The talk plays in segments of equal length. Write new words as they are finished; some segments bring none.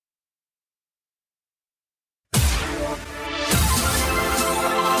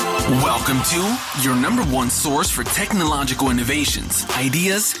Welcome to your number one source for technological innovations,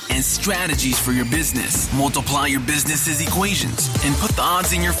 ideas, and strategies for your business. Multiply your business's equations and put the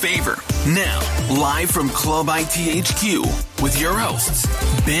odds in your favor. Now, live from Club ITHQ with your hosts,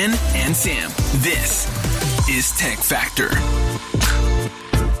 Ben and Sam. This is Tech Factor.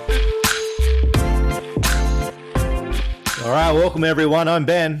 All right, welcome everyone. I'm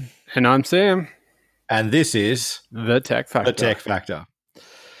Ben. And I'm Sam. And this is The Tech Factor. The Tech Factor.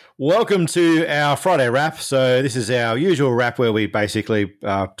 Welcome to our Friday wrap. So this is our usual wrap where we basically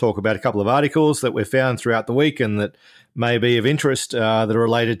talk about a couple of articles that we've found throughout the week and that may be of interest that are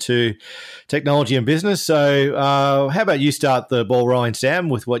related to technology and business. So how about you start the ball rolling, Sam,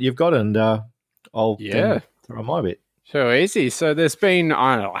 with what you've got, and I'll throw my bit. So easy. So there's been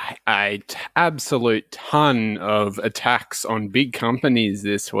an absolute ton of attacks on big companies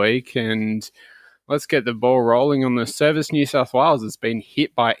this week, and let's get the ball rolling on the Service New South Wales. Has been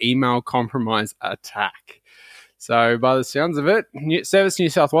hit by email compromise attack. So by the sounds of it, Service New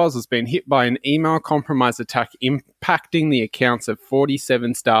South Wales has been hit by an email compromise attack impacting the accounts of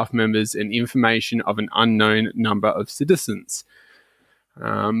 47 staff members and information of an unknown number of citizens.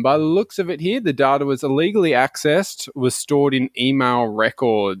 By the looks of it here, the data was illegally accessed, was stored in email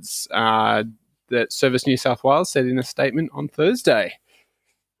records that Service New South Wales said in a statement on Thursday.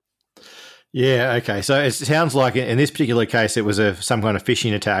 Yeah, okay. So it sounds like in this particular case, it was some kind of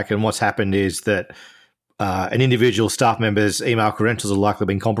phishing attack, and what's happened is that an individual staff member's email credentials have likely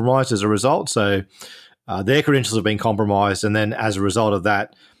been compromised as a result. So their credentials have been compromised, and then as a result of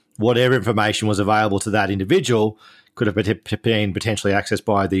that, whatever information was available to that individual could have been potentially accessed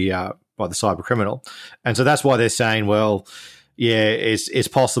by the cyber criminal. And so that's why they're saying, well, yeah, it's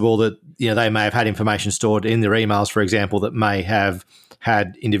possible that they may have had information stored in their emails, for example, that may have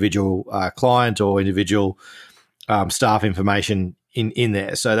had individual client or individual staff information in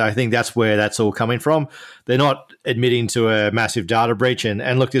there. So I think that's where that's all coming from. They're not admitting to a massive data breach.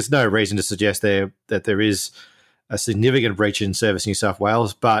 And look, there's no reason to suggest that there is a significant breach in Service New South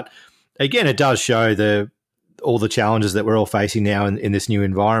Wales. But again, it does show all the challenges that we're all facing now in this new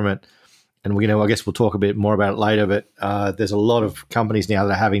environment. And I guess we'll talk a bit more about it later, but there's a lot of companies now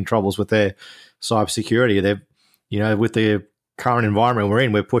that are having troubles with their cybersecurity. They've, with the current environment we're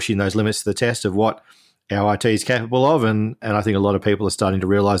in, we're pushing those limits to the test of what our IT is capable of, and I think a lot of people are starting to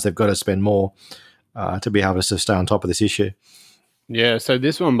realise they've got to spend more to be able to stay on top of this issue. Yeah, so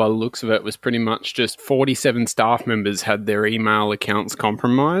this one, by the looks of it, was pretty much just 47 staff members had their email accounts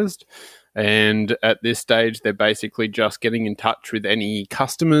compromised. And at this stage, they're basically just getting in touch with any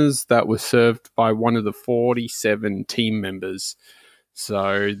customers that were served by one of the 47 team members.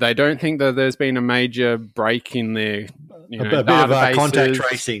 So they don't think that there's been a major break in their a bit of contact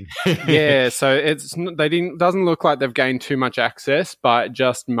tracing. Yeah, so doesn't look like they've gained too much access, but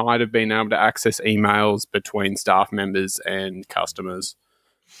just might have been able to access emails between staff members and customers.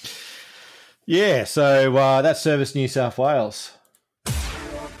 Yeah, so that's Service New South Wales.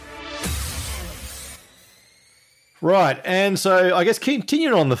 Right, and so I guess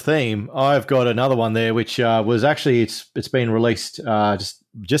continuing on the theme, I've got another one there, which was actually it's been released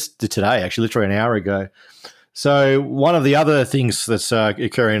just today, actually, literally an hour ago. So one of the other things that's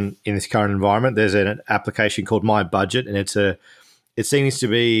occurring in this current environment, there's an application called My Budget, and it seems to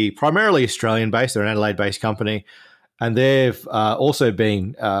be primarily Australian based. They're an Adelaide-based company, and they've also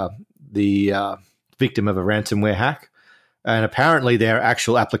been the victim of a ransomware hack. And apparently their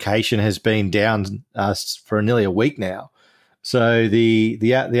actual application has been down for nearly a week now. So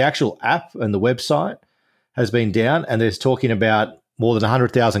the actual app and the website has been down, and there's talking about more than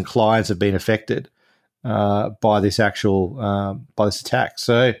 100,000 clients have been affected by this attack.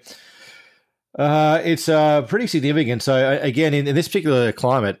 So it's pretty significant. So again, in this particular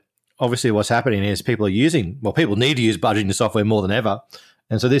climate, obviously what's happening is people need to use budgeting software more than ever.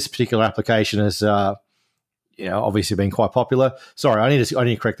 And so this particular application has obviously been quite popular. Sorry, I need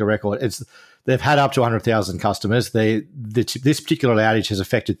to correct the record. They've had up to 100,000 customers. This particular outage has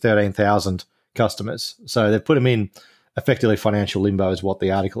affected 13,000 customers. So they've put them in effectively financial limbo, is what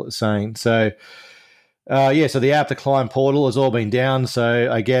the article is saying. So so the app, the client portal has all been down.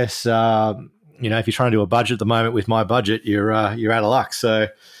 So I guess if you're trying to do a budget at the moment with My Budget, you're out of luck. So.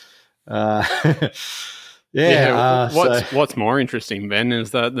 What's more interesting, Ben,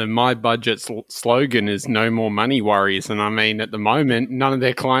 is that the My Budget slogan is "No more money worries," and I mean, at the moment, none of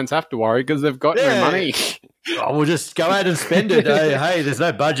their clients have to worry because they've got no money. Oh, we'll just go out and spend it. Hey, there's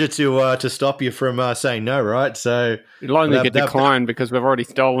no budget to stop you from saying no, right? So you'll only get declined because we've already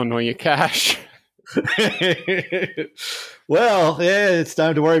stolen all your cash. Well, yeah, it's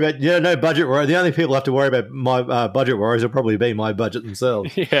time to worry about no budget worry. The only people who have to worry about my budget worries will probably be my budget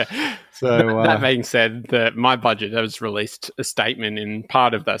themselves. Yeah. So that being said, my budget has released a statement, and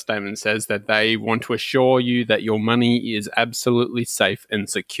part of that statement says that they want to assure you that your money is absolutely safe and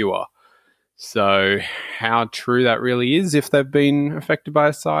secure. So how true that really is, if they've been affected by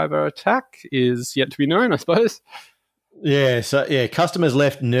a cyber attack, is yet to be known, I suppose. Yeah, so customers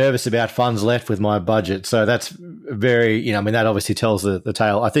left nervous about funds left with my budget. So that's very, that obviously tells the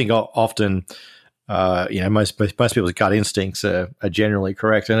tale. I think often, most people's gut instincts are generally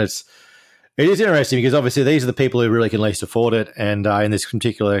correct, and it is interesting because obviously these are the people who really can least afford it, and in this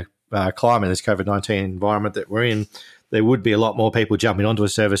particular climate, this COVID-19 environment that we're in, there would be a lot more people jumping onto a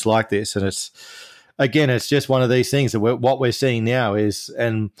service like this, and it's just one of these things that what we're seeing now is,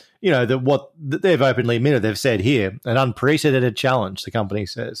 and what they've openly admitted, they've said here, an unprecedented challenge, the company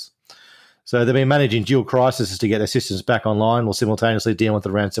says. So they've been managing dual crises to get their systems back online while simultaneously dealing with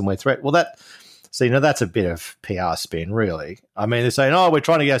the ransomware threat. Well, that's a bit of PR spin, really. I mean, they're saying, we're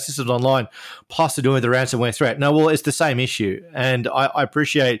trying to get our systems online, plus they're doing with the ransomware threat. No, well, it's the same issue. And I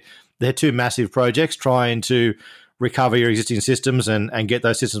appreciate they're two massive projects trying to recover your existing systems and get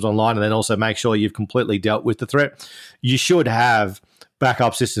those systems online, and then also make sure you've completely dealt with the threat. You should have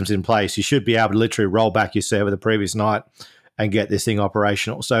backup systems in place. You should be able to literally roll back your server the previous night and get this thing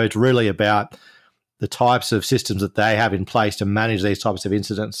operational. So it's really about the types of systems that they have in place to manage these types of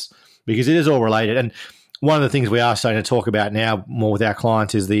incidents, because it is all related. And one of the things we are starting to talk about now more with our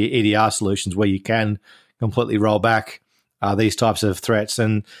clients is the EDR solutions, where you can completely roll back these types of threats.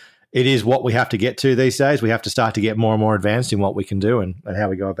 And it is what we have to get to these days. We have to start to get more and more advanced in what we can do and how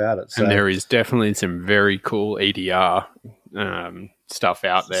we go about it. So, and there is definitely some very cool EDR stuff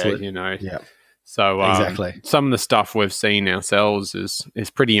out there, Yeah. So exactly. Some of the stuff we've seen ourselves is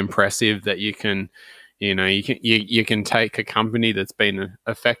pretty impressive, that you can take a company that's been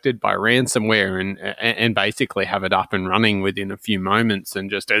affected by ransomware and basically have it up and running within a few moments, and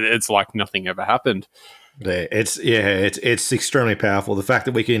just it's like nothing ever happened. Yeah, it's extremely powerful. The fact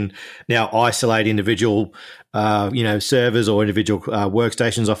that we can now isolate individual, servers or individual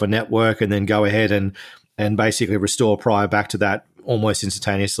workstations off a network, and then go ahead and basically restore prior back to that almost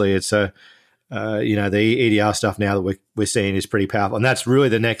instantaneously. It's the EDR stuff now that we're seeing is pretty powerful, and that's really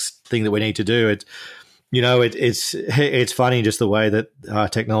the next thing that we need to do. It's funny just the way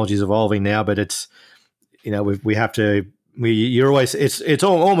that technology is evolving now, but it's it's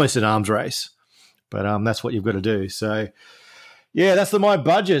almost an arms race. But that's what you've got to do. So, yeah, that's my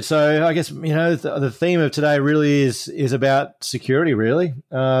budget. So I guess, the theme of today really is about security, really.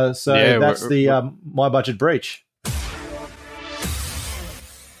 That's the my budget breach.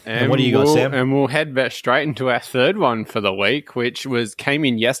 And what do you got, Sam? And we'll head back straight into our third one for the week, which came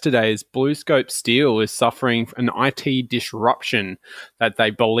in yesterday, as BlueScope Steel is suffering an IT disruption that they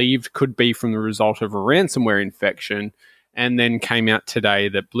believed could be from the result of a ransomware infection. And then came out today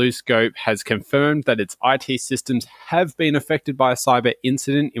that BlueScope has confirmed that its IT systems have been affected by a cyber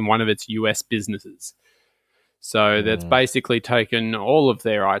incident in one of its US businesses. So that's basically taken all of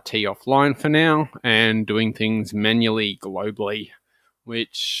their IT offline for now and doing things manually globally,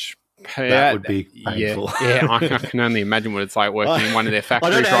 which... That would be painful. Yeah, I can only imagine what it's like working in one of their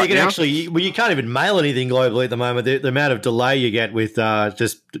factories. I don't know how right you can now. you can't even mail anything globally at the moment. The amount of delay you get with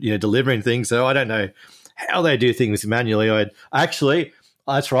delivering things. So I don't know how they do things manually. That's right.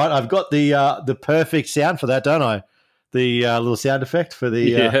 I've got the perfect sound for that, don't I? The little sound effect for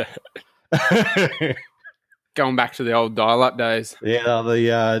the going back to the old dial-up days.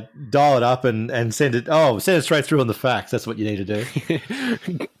 Yeah, dial it up and send it straight through on the fax. That's what you need to do.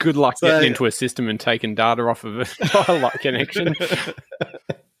 Good luck getting into a system and taking data off of a dial-up connection.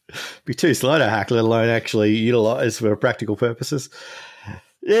 Be too slow to hack, let alone actually utilize for practical purposes.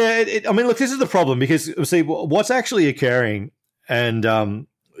 Yeah, look, this is the problem, because see what's actually occurring, and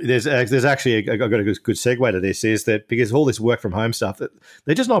there's actually I've got a good segue to this, is that because all this work from home stuff, that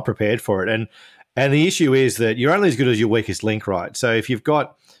they're just not prepared for it, and the issue is that you're only as good as your weakest link, right? So if you've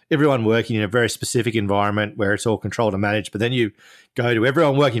got everyone working in a very specific environment where it's all controlled and managed, but then you go to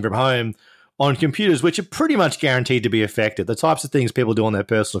everyone working from home on computers which are pretty much guaranteed to be affected, the types of things people do on their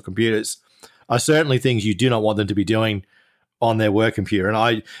personal computers are certainly things you do not want them to be doing on their work computer.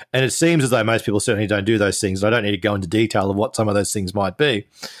 And it seems as though most people certainly don't do those things. I don't need to go into detail of what some of those things might be.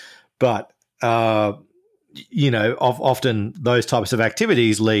 But, often those types of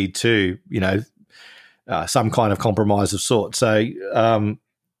activities lead to, some kind of compromise of sorts. So, and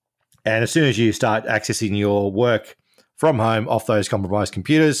as soon as you start accessing your work from home off those compromised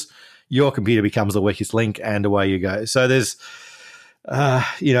computers, your computer becomes the weakest link and away you go. So there's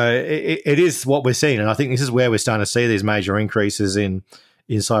it is what we're seeing. And I think this is where we're starting to see these major increases in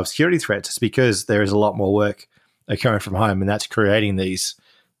cybersecurity threats. It's because there is a lot more work occurring from home, and that's creating these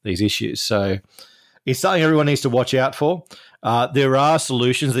issues. So it's something everyone needs to watch out for. There are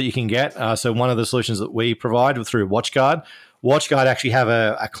solutions that you can get. So one of the solutions that we provide through WatchGuard actually have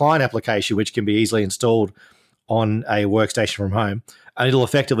a client application which can be easily installed on a workstation from home, and it'll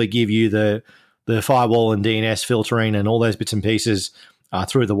effectively give you the firewall and DNS filtering and all those bits and pieces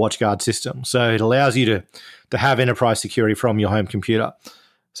through the WatchGuard system. So it allows you to have enterprise security from your home computer.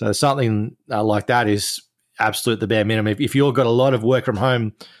 So something like that is absolute the bare minimum. If you've got a lot of work from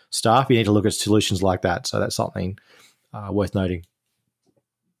home staff, you need to look at solutions like that. So that's something worth noting.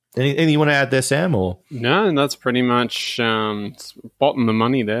 Anything you want to add there, Sam? Or no, that's pretty much bottom the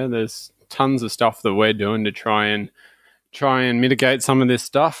money there. There's tons of stuff that we're doing to try and mitigate some of this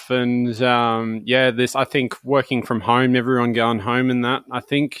stuff. And this, I think, working from home, everyone going home, and that, I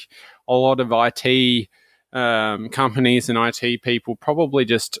think a lot of IT companies and IT people probably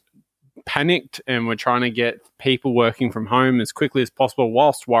just panicked and were trying to get people working from home as quickly as possible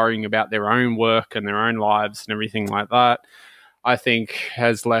whilst worrying about their own work and their own lives and everything like that. I think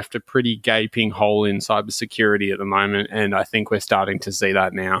has left a pretty gaping hole in cybersecurity at the moment, and I think we're starting to see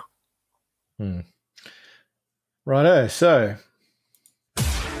that now. Righto, so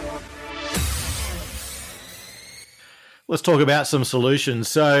let's talk about some solutions.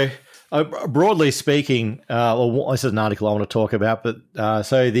 So broadly speaking, this is an article I want to talk about, but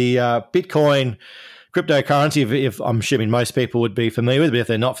so the Bitcoin cryptocurrency, if I'm assuming most people would be familiar with it, but if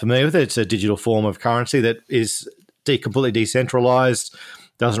they're not familiar with it, it's a digital form of currency that is completely decentralized,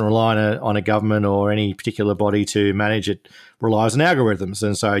 doesn't rely on a government or any particular body to manage it, relies on algorithms,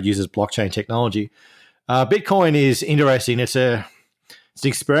 and so it uses blockchain technology. Bitcoin is interesting. It's an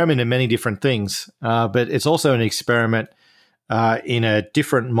experiment in many different things, but it's also an experiment in a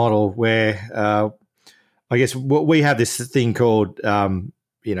different model where I guess we have this thing called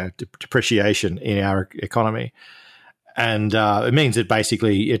depreciation in our economy. And it means that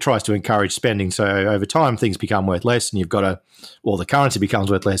basically it tries to encourage spending. So over time, things become worth less, and the currency becomes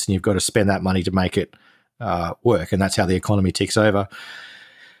worth less, and you've got to spend that money to make it work. And that's how the economy ticks over.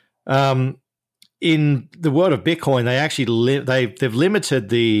 In the world of Bitcoin, they actually they've limited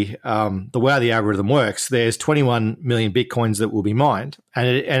the way the algorithm works. There's 21 million Bitcoins that will be mined, and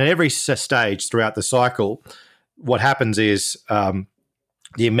at every stage throughout the cycle, what happens is the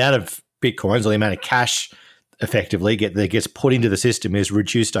amount of Bitcoins or the amount of cash effectively that gets put into the system is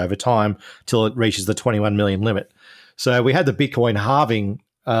reduced over time till it reaches the 21 million limit. So we had the Bitcoin halving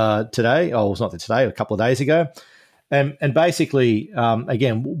today. Oh, it's not today, a couple of days ago. And basically,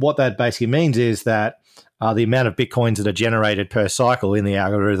 again, what that basically means is that the amount of Bitcoins that are generated per cycle in the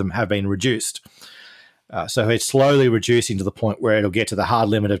algorithm have been reduced. So it's slowly reducing to the point where it'll get to the hard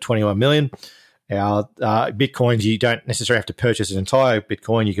limit of 21 million. Our Bitcoins, you don't necessarily have to purchase an entire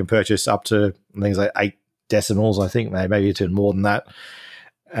Bitcoin. You can purchase up to things like 8 decimals, I think, maybe it's more than that.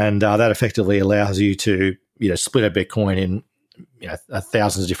 And that effectively allows you to, split a Bitcoin in,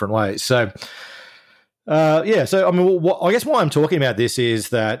 thousands of different ways. So, so I mean, I guess why I'm talking about this is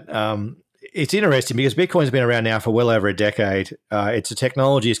that it's interesting because Bitcoin's been around now for well over a decade. It's a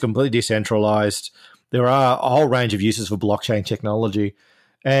technology, it's completely decentralized. There are a whole range of uses for blockchain technology,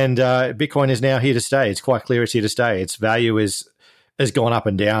 and Bitcoin is now here to stay. It's quite clear it's here to stay. Its value has gone up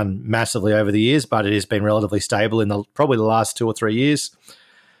and down massively over the years, but it has been relatively stable in probably the last 2 or 3 years.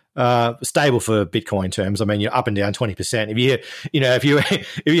 Stable for Bitcoin terms. I mean, you're up and down 20%. If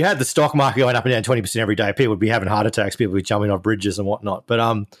you had the stock market going up and down 20% every day, people would be having heart attacks. People would be jumping off bridges and whatnot. But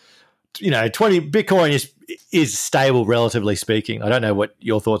 20 Bitcoin is stable, relatively speaking. I don't know what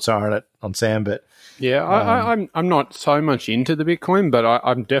your thoughts are on it, on Sam, but yeah, I'm not so much into the Bitcoin, but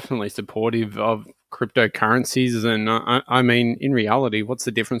I'm definitely supportive of cryptocurrencies. And I mean, in reality, what's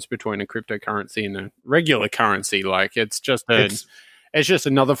the difference between a cryptocurrency and a regular currency? Like, it's just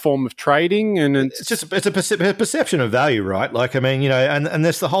another form of trading, and it's a perception of value, right? Like, I mean, and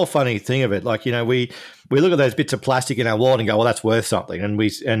that's the whole funny thing of it. Like, we look at those bits of plastic in our wallet and go, well, that's worth something,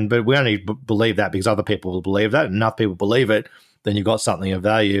 but we only believe that because other people will believe that, and enough people believe it, then you've got something of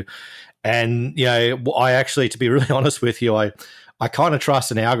value. And I actually, to be really honest with you, I kind of trust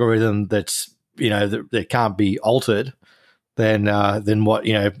an algorithm that's that can't be altered than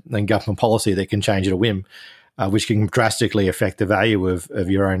government policy that can change at a whim. Which can drastically affect the value of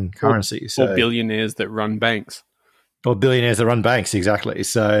your own currency. Or billionaires that run banks. Or billionaires that run banks, exactly.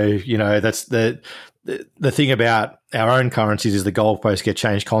 So, that's the thing about our own currencies is the goalposts get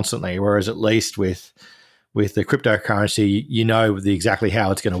changed constantly, whereas at least with with the cryptocurrency, you know exactly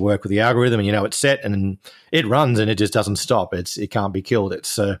how it's going to work with the algorithm, and you know it's set and it runs and it just doesn't stop. It can't be killed.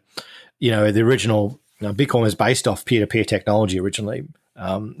 It's the original Bitcoin was based off peer-to-peer technology originally,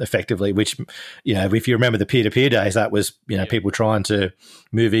 effectively. Which if you remember the peer-to-peer days, that was people trying to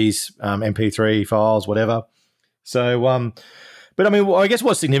movies, MP3 files, whatever. So, but I mean, I guess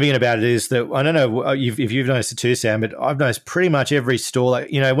what's significant about it is that I don't know if you've noticed it too, Sam, but I've noticed pretty much every store.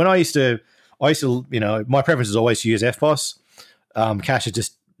 Like when I used to, my preference is always to use FBOS. Cash is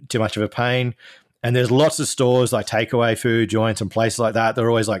just too much of a pain. And there's lots of stores like takeaway food joints and places like that. They're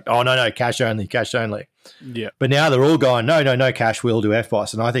always like, oh, no, cash only, cash only. Yeah. But now they're all going, no, cash, we'll do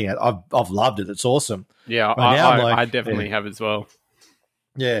FBOS. And I think I've loved it. It's awesome. Yeah, I definitely have as well.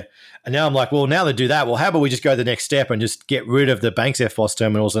 Yeah. And now I'm like, well, now they do that. Well, how about we just go the next step and just get rid of the bank's FBOS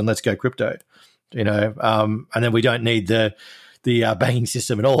terminals and let's go crypto, and then we don't need the banking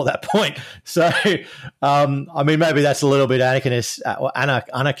system at all at that point. So, I mean, maybe that's a little bit anarchist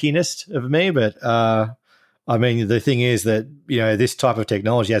of me, but I mean, the thing is that, this type of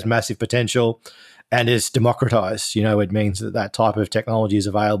technology has massive potential and is democratized. It means that type of technology is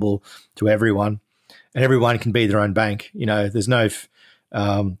available to everyone and everyone can be their own bank. There's no,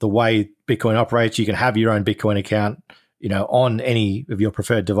 the way Bitcoin operates, you can have your own Bitcoin account, on any of your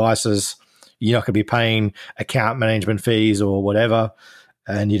preferred devices. You're not going to be paying account management fees or whatever,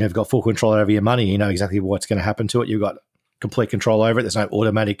 and you've got full control over your money. You know exactly what's going to happen to it. You've got complete control over it. There's no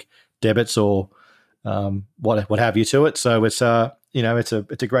automatic debits or what have you to it. So it's it's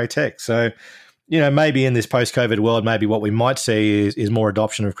a great tech. So maybe in this post-COVID world, maybe what we might see is more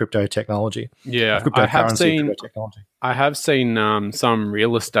adoption of crypto technology. Yeah, I have seen some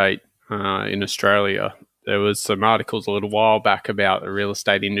real estate in Australia. There was some articles a little while back about the real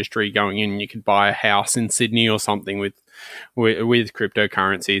estate industry going in. You could buy a house in Sydney or something with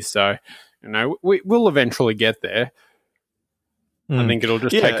cryptocurrencies. So, we'll eventually get there. I think it'll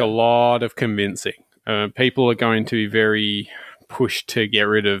just take a lot of convincing. People are going to be very pushed to get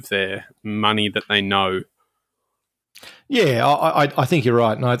rid of their money that they know. Yeah, I think you're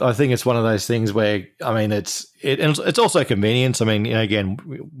right, and I think it's one of those things where, I mean, it's also convenience. I mean,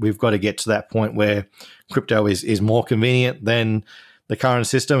 again, we've got to get to that point where crypto is more convenient than the current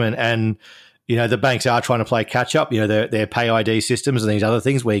system, and the banks are trying to play catch up. Their pay ID systems and these other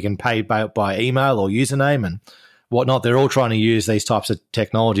things where you can pay by email or username and whatnot. They're all trying to use these types of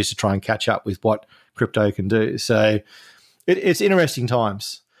technologies to try and catch up with what crypto can do. So it's interesting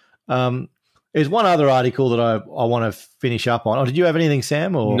times. There's one other article that I want to finish up on. Oh, did you have anything,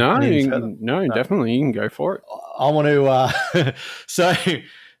 Sam? Or no, definitely you can go for it. I want to.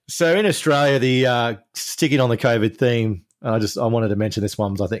 So in Australia, the sticking on the COVID theme, I wanted to mention this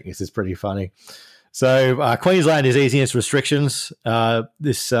one because I think this is pretty funny. So Queensland is easing its restrictions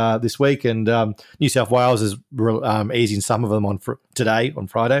this week, and New South Wales is easing some of them today on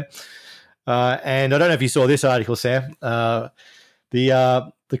Friday. And I don't know if you saw this article, Sam.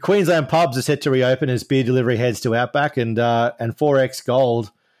 The Queensland pubs are set to reopen as beer delivery heads to Outback, and 4X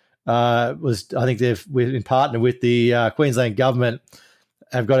Gold I think they've been partnered with the Queensland government.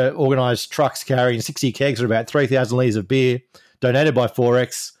 Have got to organise trucks carrying 60 kegs or about 3,000 litres of beer donated by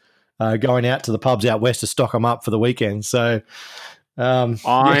 4X, going out to the pubs out west to stock them up for the weekend. So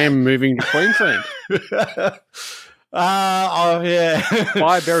I am moving to Queensland. Yeah.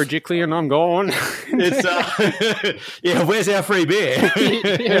 Bye, Berejiklian, and I'm gone. It's where's our free beer?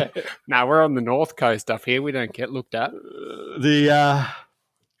 Yeah. No, we're on the north coast up here. We don't get looked at. I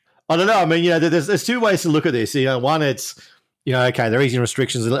don't know. I mean, there's two ways to look at this. One, it's okay, they're easing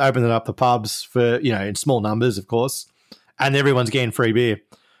restrictions and opening up the pubs for in small numbers, of course, and everyone's getting free beer.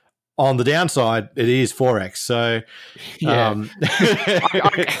 On the downside, it is 4X. So, yeah.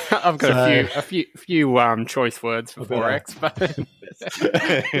 I've got a few choice words for 4X, but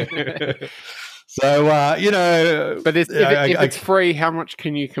so but if it's free, how much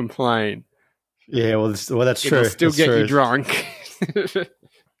can you complain? Yeah, well, that's true. It'll still get you drunk.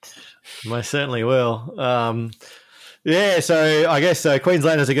 I certainly will. So I guess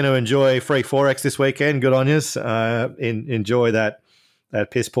Queenslanders are going to enjoy free 4X this weekend. Good on yous. Enjoy that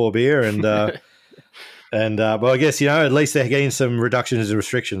piss poor beer and well, I guess at least they're getting some reductions in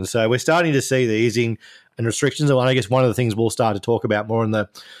restrictions. So we're starting to see the easing and restrictions. And I guess one of the things we'll start to talk about more in the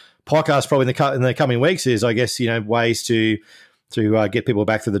podcast probably in the coming weeks is, I guess, ways to get people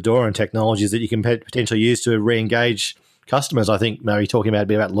back through the door and technologies that you can potentially use to re-engage customers. I think maybe talking about a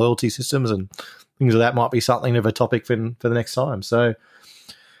bit about loyalty systems and things like that might be something of a topic for the next time. So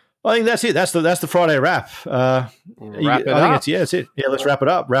I think that's it. That's the Friday wrap. Wrap it I up. think that's it. Yeah, let's wrap it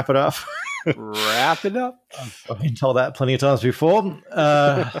up. Wrap it up. Wrap it up. I've been told that plenty of times before.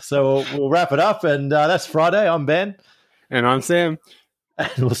 So we'll wrap it up, and that's Friday. I'm Ben. And I'm Sam. And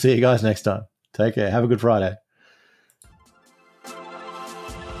we'll see you guys next time. Take care. Have a good Friday.